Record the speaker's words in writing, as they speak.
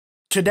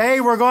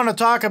Today we're going to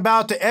talk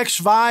about the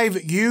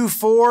Xvive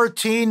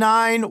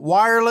U4T9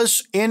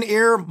 wireless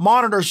in-ear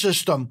monitor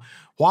system.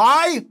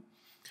 Why?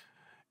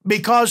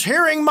 Because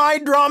hearing my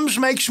drums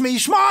makes me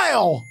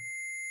smile.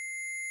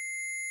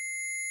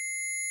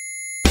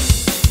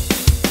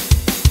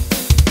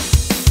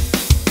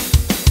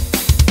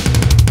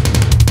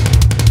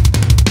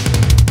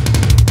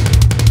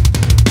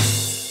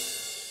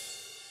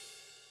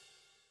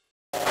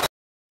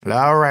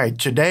 All right,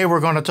 today we're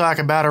going to talk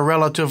about a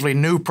relatively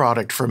new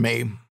product for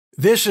me.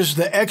 This is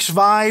the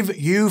Xvive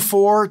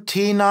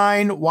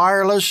U4T9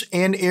 wireless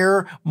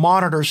in-ear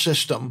monitor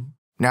system.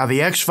 Now,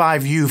 the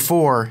Xvive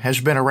U4 has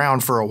been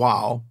around for a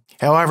while.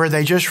 However,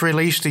 they just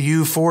released the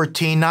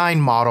U4T9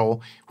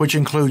 model, which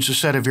includes a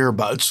set of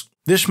earbuds.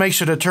 This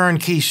makes it a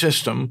turnkey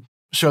system,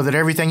 so that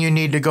everything you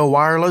need to go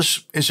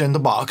wireless is in the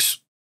box.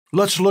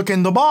 Let's look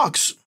in the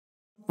box.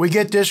 We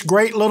get this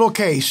great little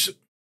case.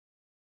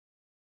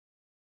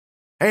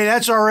 Hey,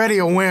 that's already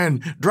a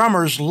win.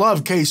 Drummers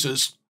love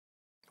cases.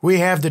 We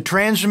have the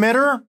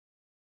transmitter.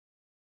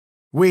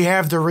 We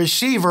have the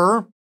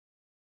receiver.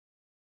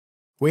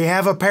 We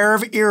have a pair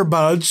of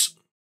earbuds.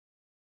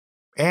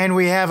 And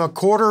we have a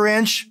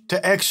 1/4"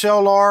 to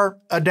XLR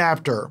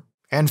adapter.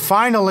 And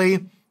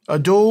finally, a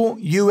dual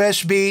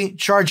USB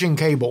charging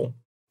cable.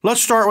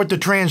 Let's start with the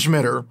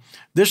transmitter.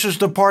 This is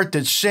the part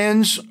that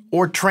sends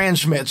or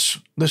transmits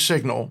the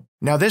signal.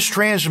 Now, this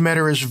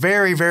transmitter is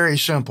very, very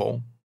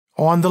simple.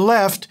 On the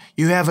left,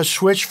 you have a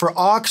switch for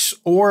aux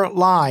or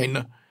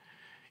line.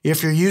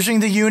 If you're using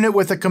the unit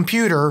with a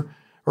computer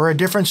or a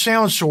different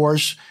sound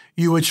source,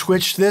 you would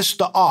switch this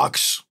to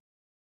aux.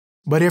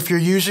 But if you're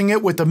using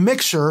it with a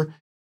mixer,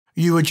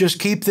 you would just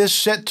keep this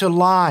set to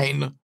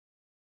line.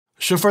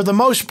 So for the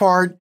most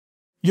part,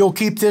 you'll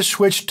keep this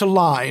switched to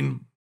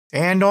line.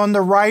 And on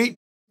the right,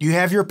 you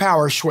have your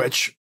power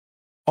switch.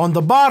 On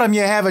the bottom,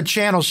 you have a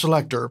channel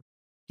selector.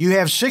 You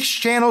have 6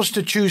 channels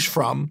to choose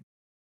from.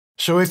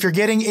 So if you're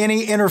getting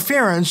any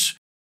interference,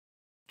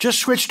 just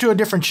switch to a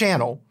different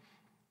channel.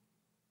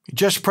 You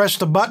just press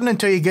the button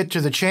until you get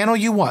to the channel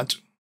you want.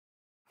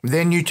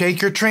 Then you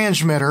take your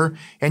transmitter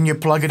and you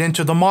plug it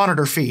into the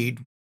monitor feed.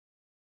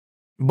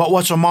 But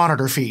what's a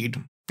monitor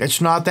feed?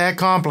 It's not that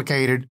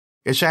complicated.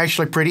 It's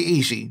actually pretty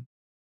easy.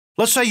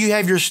 Let's say you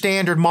have your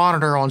standard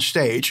monitor on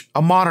stage,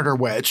 a monitor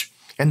wedge.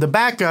 In the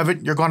back of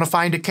it, you're going to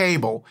find a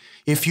cable.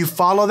 If you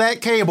follow that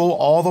cable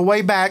all the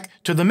way back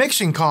to the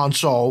mixing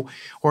console,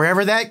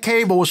 wherever that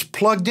cable was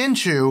plugged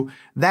into,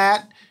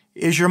 that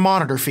is your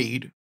monitor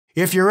feed.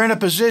 If you're in a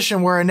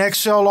position where an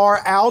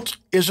XLR out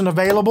isn't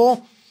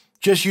available,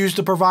 just use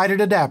the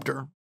provided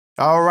adapter.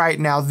 All right,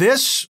 now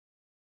this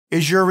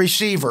is your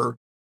receiver.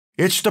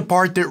 It's the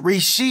part that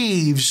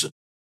receives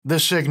the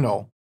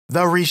signal.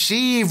 The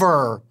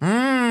receiver.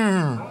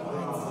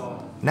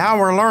 Now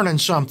we're learning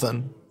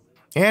something.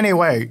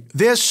 Anyway,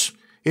 this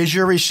is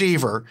your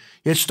receiver.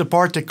 It's the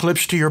part that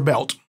clips to your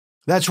belt.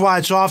 That's why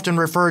it's often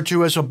referred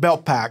to as a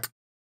belt pack.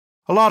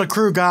 A lot of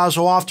crew guys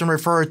will often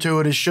refer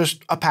to it as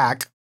just a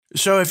pack.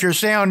 So if your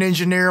sound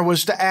engineer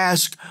was to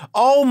ask,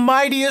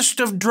 "Almightiest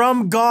of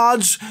drum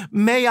gods,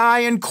 may I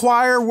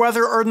inquire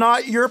whether or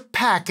not your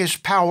pack is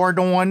powered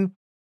on?"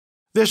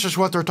 This is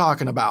what they're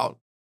talking about.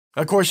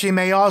 Of course, he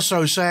may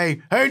also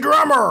say, "Hey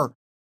drummer,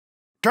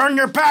 turn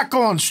your pack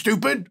on,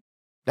 stupid."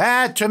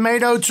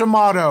 Tomato,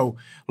 tomato.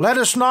 Let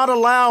us not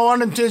allow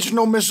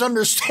unintentional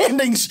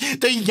misunderstandings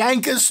to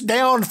yank us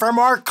down from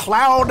our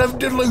cloud of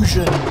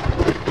delusion.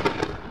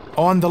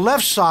 On the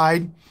left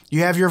side,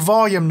 you have your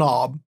volume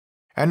knob.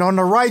 And on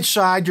the right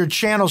side, your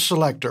channel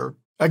selector.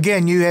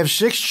 Again, you have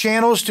 6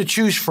 channels to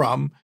choose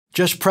from.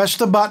 Just press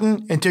the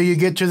button until you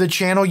get to the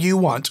channel you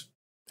want.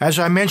 As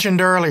I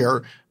mentioned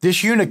earlier,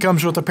 this unit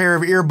comes with a pair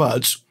of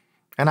earbuds.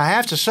 And I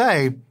have to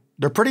say,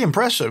 they're pretty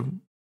impressive.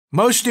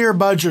 Most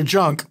earbuds are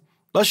junk.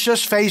 Let's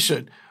just face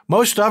it,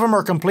 most of them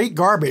are complete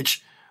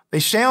garbage. They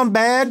sound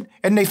bad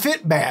and they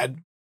fit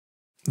bad.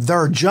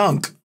 They're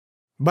junk.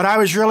 But I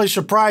was really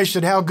surprised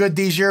at how good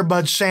these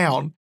earbuds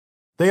sound.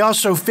 They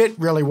also fit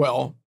really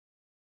well.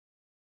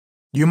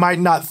 You might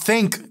not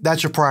think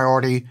that's a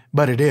priority,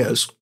 but it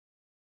is.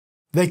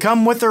 They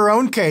come with their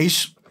own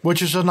case,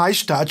 which is a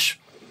nice touch,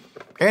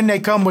 and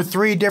they come with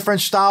 3 different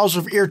styles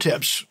of ear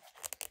tips.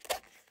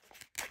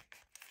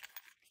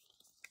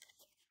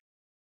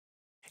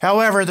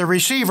 However, the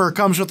receiver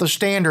comes with a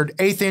standard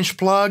 1/8"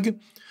 plug,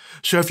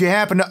 so if you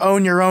happen to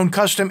own your own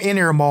custom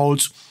in-ear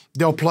molds,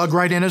 they'll plug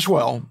right in as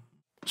well.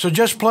 So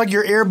just plug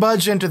your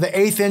earbuds into the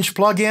 1/8"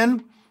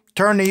 plug-in,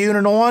 turn the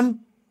unit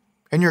on,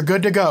 and you're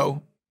good to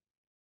go.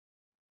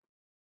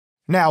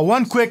 Now,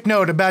 one quick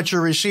note about your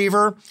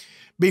receiver.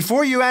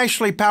 Before you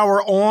actually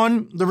power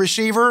on the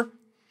receiver,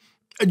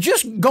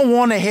 just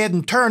go on ahead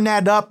and turn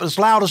that up as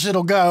loud as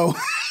it'll go.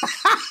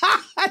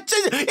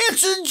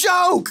 It's a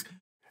joke!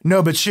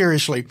 No, but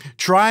seriously,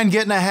 try and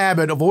get in a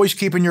habit of always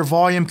keeping your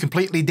volume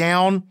completely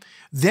down,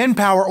 then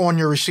power on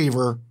your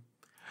receiver,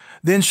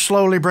 then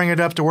slowly bring it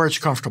up to where it's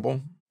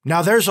comfortable.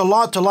 Now, there's a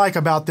lot to like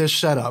about this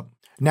setup.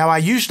 Now, I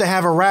used to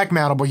have a rack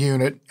mountable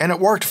unit, and it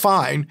worked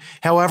fine.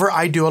 However,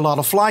 I do a lot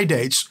of fly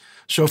dates,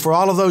 So for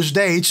all of those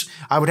dates,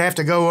 I would have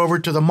to go over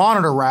to the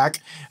monitor rack.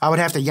 I would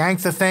have to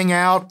yank the thing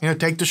out,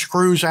 take the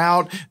screws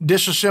out,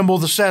 disassemble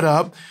the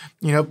setup,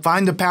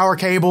 find the power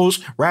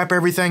cables, wrap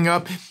everything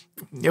up.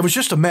 It was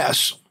just a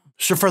mess.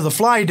 So for the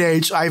fly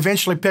dates, I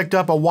eventually picked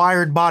up a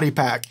wired body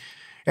pack.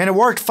 And it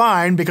worked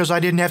fine because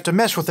I didn't have to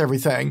mess with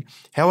everything.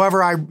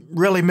 However, I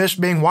really missed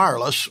being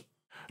wireless.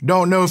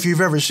 Don't know if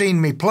you've ever seen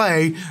me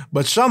play,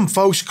 but some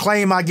folks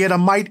claim I get a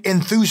mite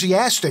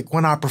enthusiastic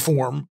when I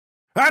perform.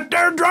 That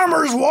there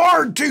drummer's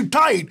wired too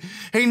tight.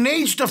 He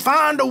needs to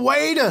find a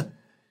way to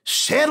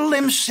settle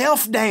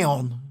himself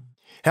down.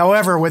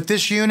 However, with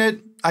this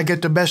unit, I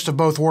get the best of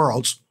both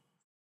worlds.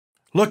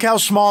 Look how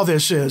small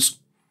this is,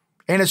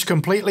 and it's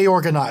completely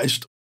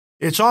organized.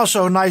 It's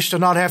also nice to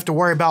not have to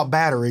worry about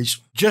batteries.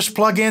 Just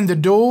plug in the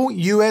dual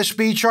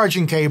USB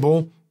charging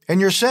cable, and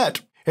you're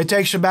set. It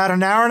takes about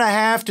an hour and a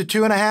half to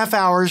 2.5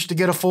 hours to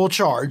get a full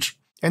charge,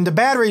 and the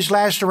batteries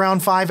last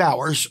around 5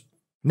 hours.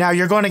 Now,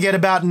 you're going to get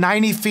about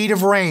 90 feet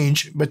of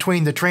range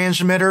between the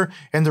transmitter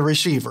and the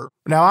receiver.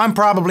 Now, I'm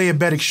probably a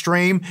bit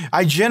extreme.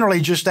 I generally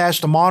just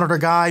ask the monitor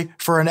guy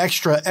for an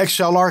extra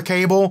XLR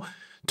cable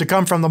to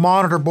come from the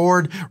monitor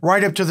board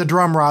right up to the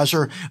drum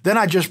riser. Then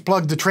I just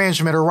plug the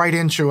transmitter right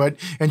into it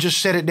and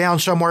just set it down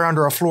somewhere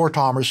under a floor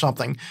tom or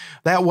something.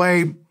 That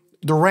way,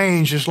 the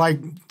range is like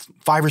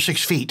 5 or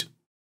 6 feet.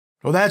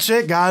 Well, that's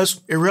it,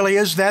 guys. It really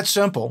is that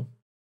simple.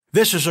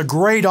 This is a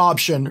great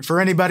option for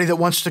anybody that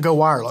wants to go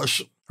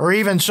wireless, or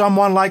even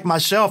someone like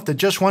myself that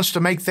just wants to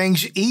make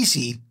things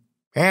easy.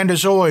 And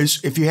as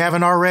always, if you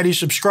haven't already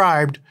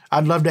subscribed,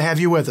 I'd love to have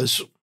you with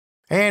us.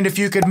 And if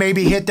you could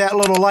maybe hit that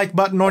little like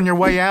button on your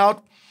way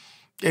out,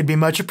 it'd be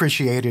much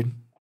appreciated.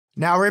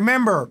 Now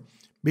remember,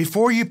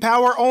 before you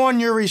power on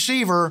your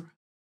receiver,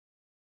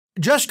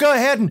 just go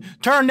ahead and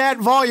turn that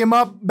volume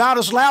up about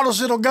as loud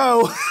as it'll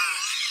go.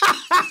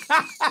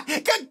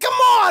 Come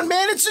on,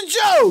 man, it's a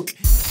joke.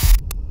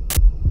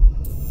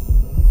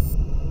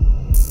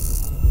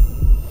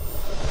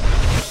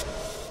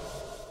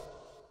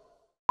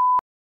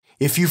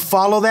 If you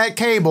follow that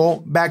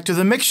cable back to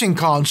the mixing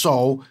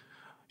console,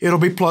 it'll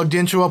be plugged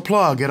into a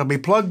plug. It'll be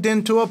plugged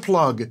into a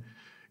plug.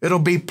 It'll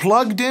be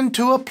plugged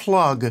into a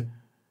plug.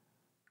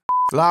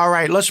 All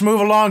right, let's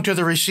move along to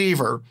the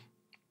receiver.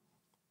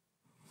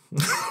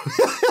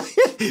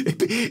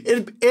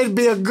 It'd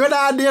be a good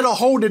idea to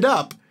hold it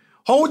up.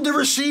 Hold the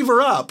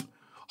receiver up.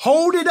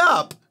 Hold it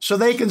up so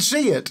they can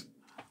see it.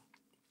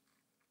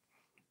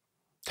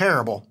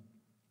 Terrible.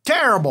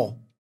 Terrible.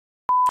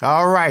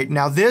 All right,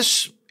 now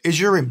this is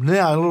your, a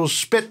little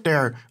spit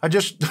there. I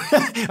just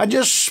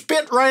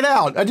spit right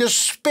out. I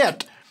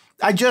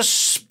just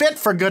spit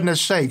for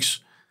goodness sakes.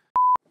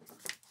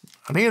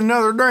 I need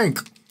another drink.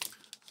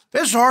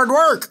 This is hard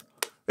work.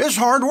 This is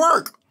hard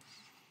work.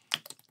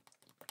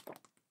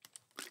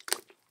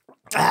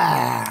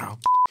 Ah.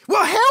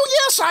 Well, hell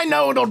yes, I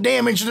know it'll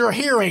damage their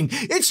hearing.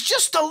 It's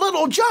just a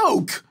little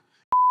joke.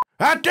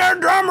 That there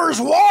drummer's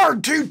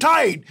wired too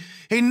tight.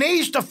 He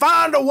needs to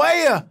find a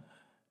way of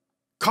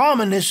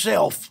calming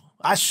himself.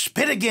 I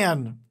spit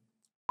again.